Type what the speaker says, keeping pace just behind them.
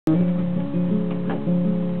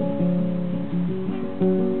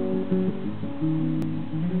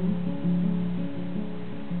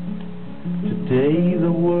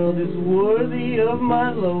my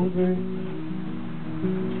loathing.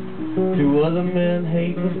 Two other men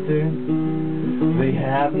hate within. They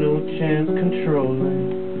have no chance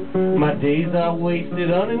controlling. My days are wasted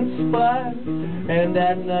uninspired, and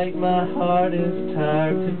at night my heart is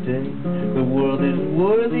tired today. The world is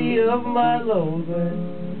worthy of my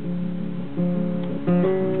loathing.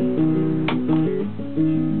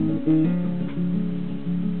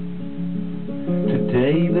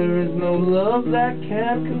 Today there is no love that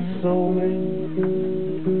can console me,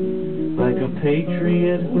 like a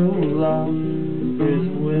patriot who lost his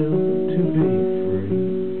will to be free,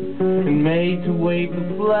 and made to wave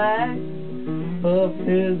the flag of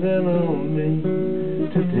his enemy.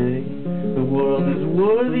 Today the world is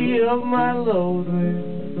worthy of my loathing.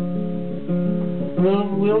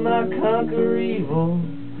 Love will not conquer evil.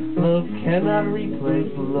 Love cannot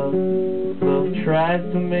replace love. Love tries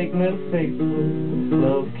to make men faithful.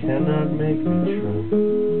 Love cannot make me trust.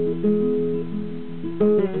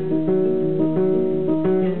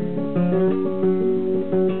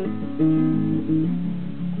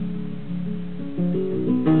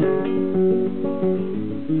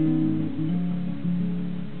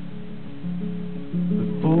 The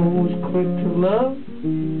fool was quick to love,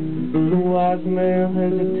 the wise man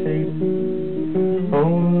hesitated.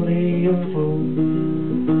 Only a fool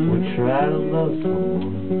would try to love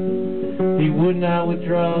someone. He would not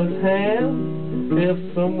withdraw his hand if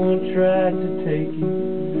someone tried to take it.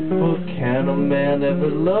 For can a man ever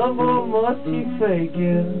love, or must he fake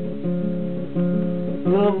it?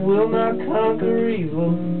 Love will not conquer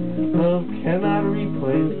evil. Love cannot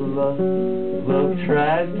replace love. Love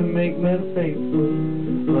tries to make men faithful.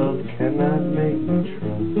 Love cannot make me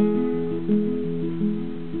trust.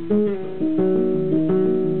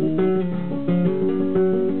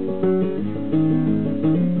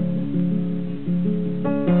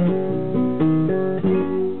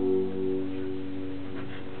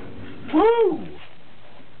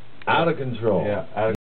 Out of control. Yeah, out of